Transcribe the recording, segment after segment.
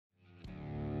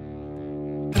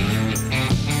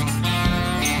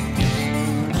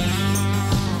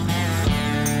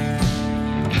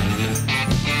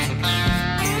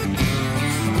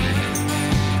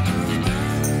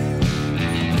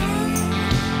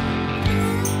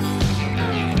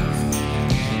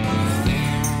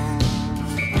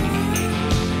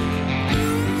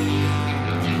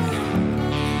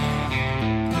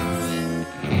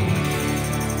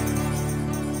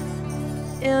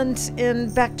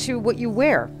And back to what you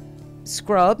wear.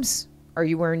 Scrubs. Are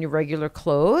you wearing your regular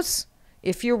clothes?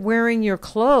 If you're wearing your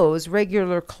clothes,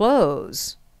 regular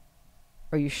clothes,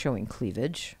 are you showing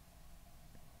cleavage?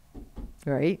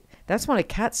 Right? That's one of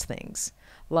Kat's things.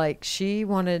 Like, she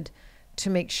wanted to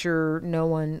make sure no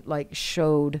one like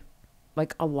showed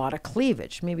like a lot of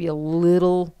cleavage, maybe a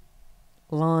little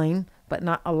line, but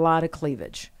not a lot of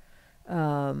cleavage.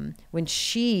 When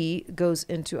she goes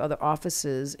into other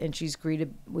offices and she's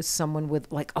greeted with someone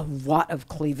with like a lot of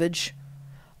cleavage,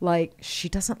 like, she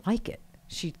doesn't like it.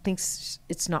 She thinks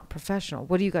it's not professional.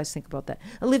 What do you guys think about that?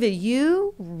 Olivia,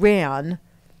 you ran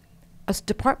a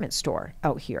department store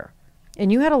out here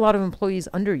and you had a lot of employees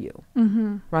under you,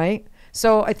 right?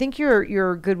 So I think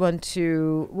you're a good one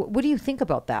to, what do you think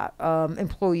about that?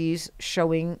 Employees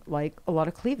showing like a lot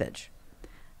of cleavage.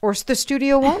 Or the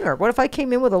studio owner. What if I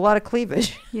came in with a lot of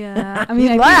cleavage? Yeah. I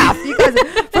mean, You'd laugh. You guys,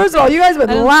 first of all, you guys would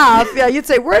laugh. Yeah, you'd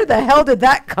say, where the hell did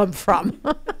that come from?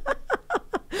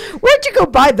 Where'd you go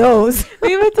buy those?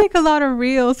 We would take a lot of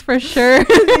reels for sure.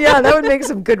 Yeah, that would make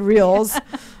some good reels.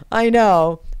 I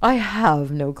know. I have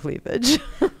no cleavage.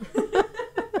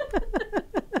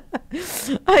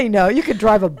 I know. You could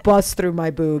drive a bus through my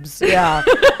boobs. Yeah.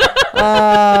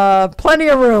 Plenty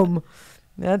of room.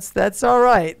 That's all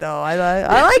right though. I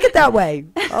like it that way.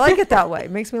 I like it that way.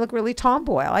 It makes me look really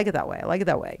tomboy. I like it that way. I like it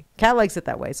that way. Kat likes it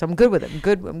that way, so I'm good with it.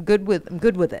 I'm good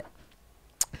with it.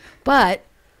 But,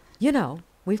 you know,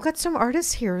 we've got some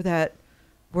artists here that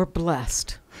we're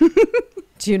blessed.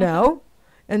 Do you know?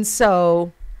 And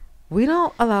so we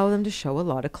don't allow them to show a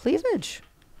lot of cleavage.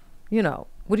 You know,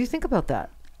 what do you think about that?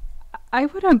 I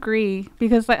would agree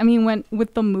because, I mean, when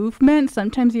with the movement,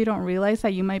 sometimes you don't realize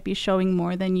that you might be showing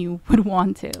more than you would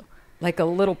want to. Like a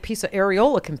little piece of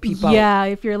areola can peep out. Yeah,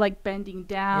 if you're like bending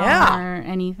down or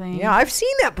anything. Yeah, I've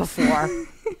seen that before.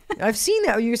 I've seen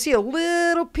that. You see a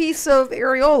little piece of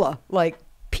areola like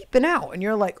peeping out, and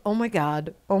you're like, oh my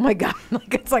God. Like,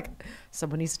 it's like,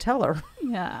 someone needs to tell her.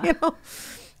 Yeah.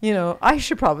 You know, I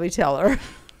should probably tell her.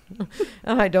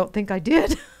 And I don't think I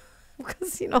did.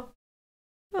 Because, you know.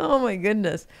 Oh my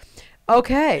goodness.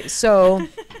 Okay, so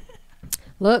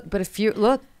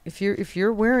if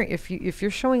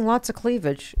you're showing lots of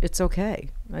cleavage, it's okay.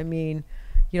 I mean,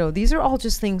 you know, these are all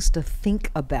just things to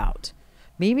think about.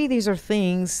 Maybe these are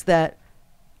things that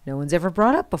no one's ever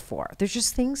brought up before. There's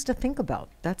just things to think about.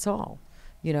 That's all,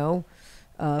 you know,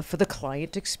 for the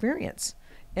client experience.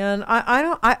 And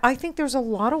I think there's a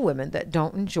lot of women that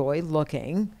don't enjoy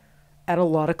looking at a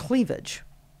lot of cleavage.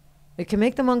 It can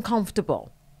make them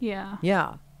uncomfortable. Yeah.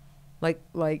 Yeah. Like,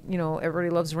 you know,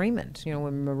 Everybody Loves Raymond. You know,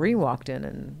 when Marie walked in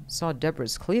and saw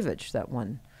Deborah's cleavage that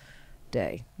one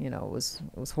day, you know, it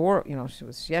was horrible. You know,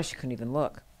 she couldn't even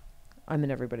look. I'm an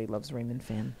Everybody Loves Raymond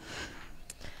fan.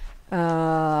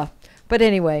 But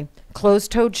anyway,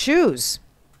 closed-toed shoes.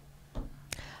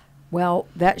 Well,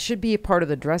 that should be a part of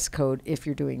the dress code if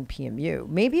you're doing PMU.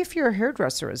 Maybe if you're a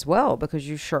hairdresser as well, because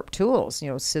you use sharp tools, you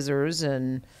know, scissors,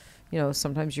 and, you know,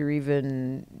 sometimes you're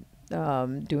even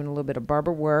doing a little bit of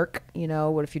barber work. You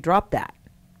know, what if you drop that?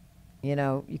 You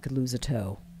know, you could lose a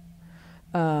toe.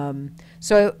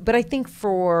 But I think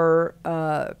for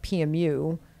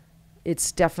PMU,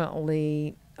 it's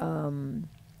definitely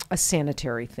a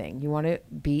sanitary thing. You want to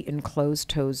be in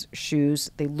closed-toes shoes.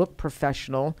 They look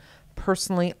professional.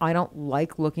 Personally, I don't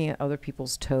like looking at other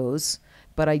people's toes,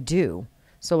 but I do.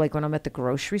 So like when I'm at the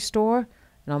grocery store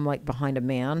and I'm like behind a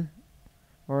man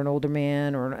or an older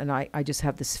man, and I just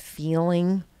have this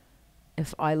feeling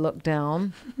if I look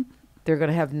down, they're going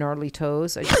to have gnarly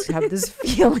toes. I just have this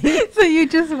feeling. So you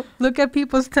just look at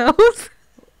people's toes?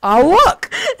 I'll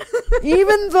look.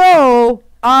 Even though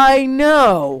I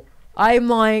know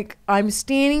I'm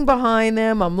standing behind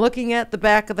them. I'm looking at the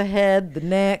back of the head, the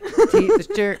neck, the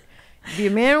shirt. Be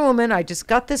a man or woman, I just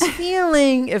got this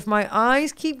feeling if my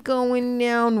eyes keep going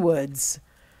downwards,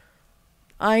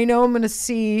 I know I'm going to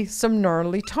see some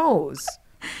gnarly toes.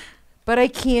 But I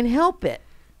can't help it.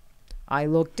 I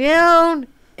look down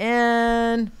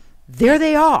and there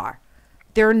they are.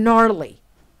 They're gnarly.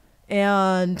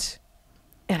 And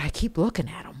I keep looking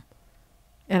at them.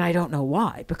 And I don't know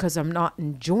why, because I'm not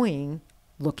enjoying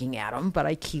looking at them, but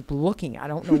I keep looking. I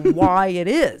don't know why it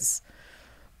is.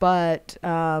 But,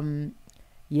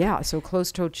 yeah, so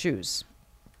closed-toed shoes,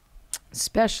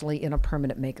 especially in a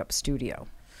permanent makeup studio,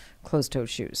 closed-toed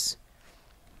shoes.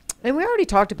 And we already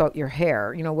talked about your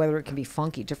hair, you know, whether it can be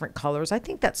funky, different colors. I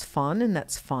think that's fun and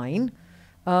that's fine.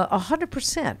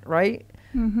 100%, right?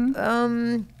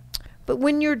 Mm-hmm. But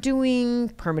when you're doing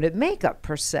permanent makeup,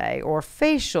 per se, or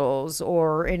facials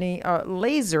or any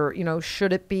laser, you know,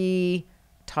 should it be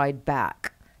tied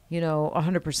back? You know,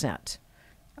 100%.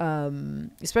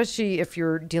 especially if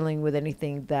you're dealing with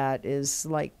anything that is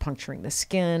like puncturing the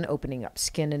skin, opening up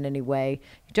skin in any way.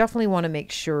 You definitely want to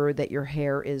make sure that your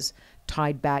hair is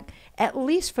tied back, at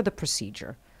least for the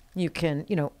procedure. You can,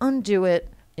 undo it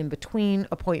in between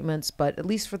appointments, but at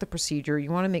least for the procedure,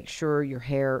 you want to make sure your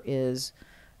hair is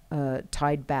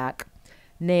tied back.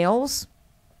 Nails,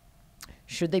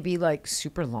 should they be like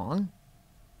super long?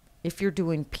 If you're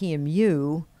doing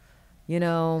PMU,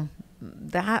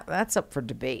 that's up for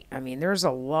debate. I mean, there's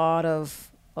a lot of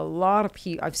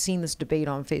people. I've seen this debate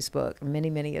on Facebook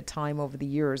many a time over the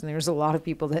years, and there's a lot of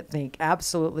people that think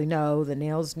absolutely no, the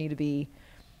nails need to be,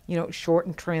 short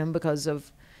and trim because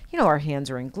of, our hands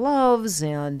are in gloves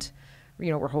and,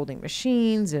 we're holding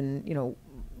machines and,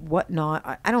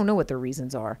 whatnot. I don't know what their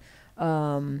reasons are.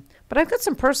 But I've got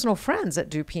some personal friends that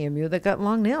do PMU that got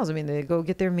long nails. I mean, they go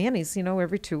get their manis,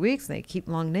 every 2 weeks, and they keep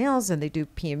long nails and they do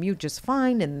PMU just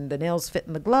fine, and the nails fit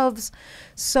in the gloves.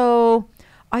 So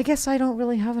I guess I don't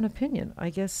really have an opinion. I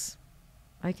guess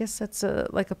that's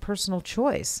like a personal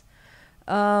choice.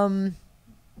 So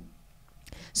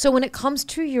when it comes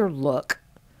to your look,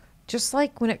 just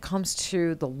like when it comes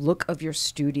to the look of your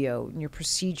studio, your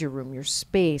procedure room, your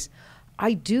space,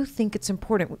 I do think it's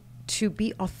important to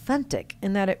be authentic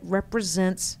in that it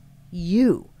represents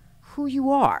you, who you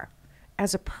are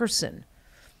as a person,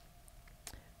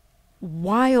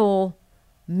 while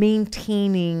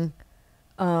maintaining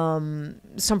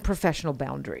some professional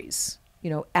boundaries,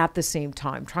 at the same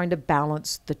time, trying to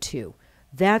balance the two.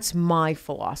 That's my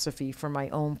philosophy for my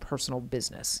own personal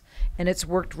business. And it's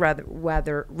worked rather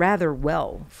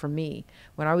well for me.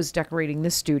 When I was decorating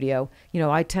this studio,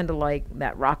 I tend to like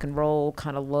that rock and roll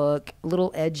kind of look, a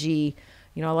little edgy,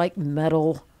 I like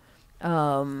metal.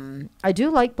 I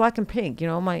do like black and pink. When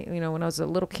I was a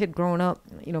little kid growing up,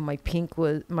 my pink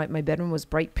was, my bedroom was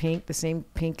bright pink, the same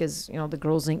pink as, the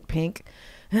Girlz Inc. pink.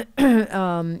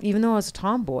 Even though I was a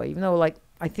tomboy, even though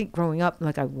I think growing up,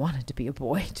 I wanted to be a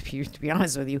boy, to be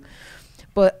honest with you.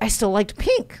 But I still liked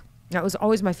pink. That was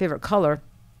always my favorite color.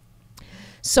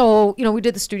 So, we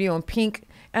did the studio in pink.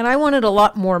 And I wanted a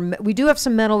lot more. We do have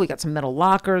some metal. We got some metal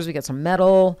lockers. We got some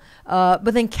metal. But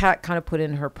then Kat kind of put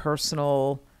in her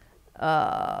personal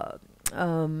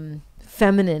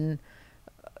feminine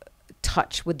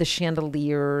touch with the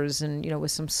chandeliers and,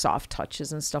 with some soft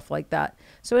touches and stuff like that.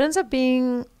 So it ends up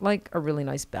being like a really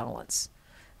nice balance.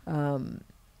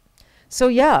 So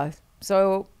yeah,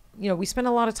 we spend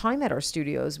a lot of time at our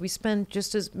studios. We spend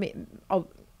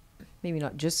maybe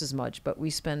not just as much, but we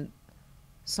spend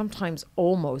sometimes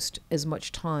almost as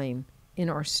much time in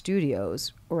our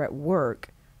studios or at work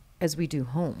as we do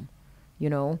home,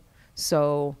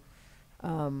 So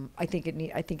I think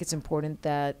it's important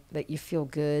that you feel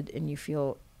good and you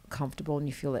feel comfortable and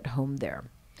you feel at home there.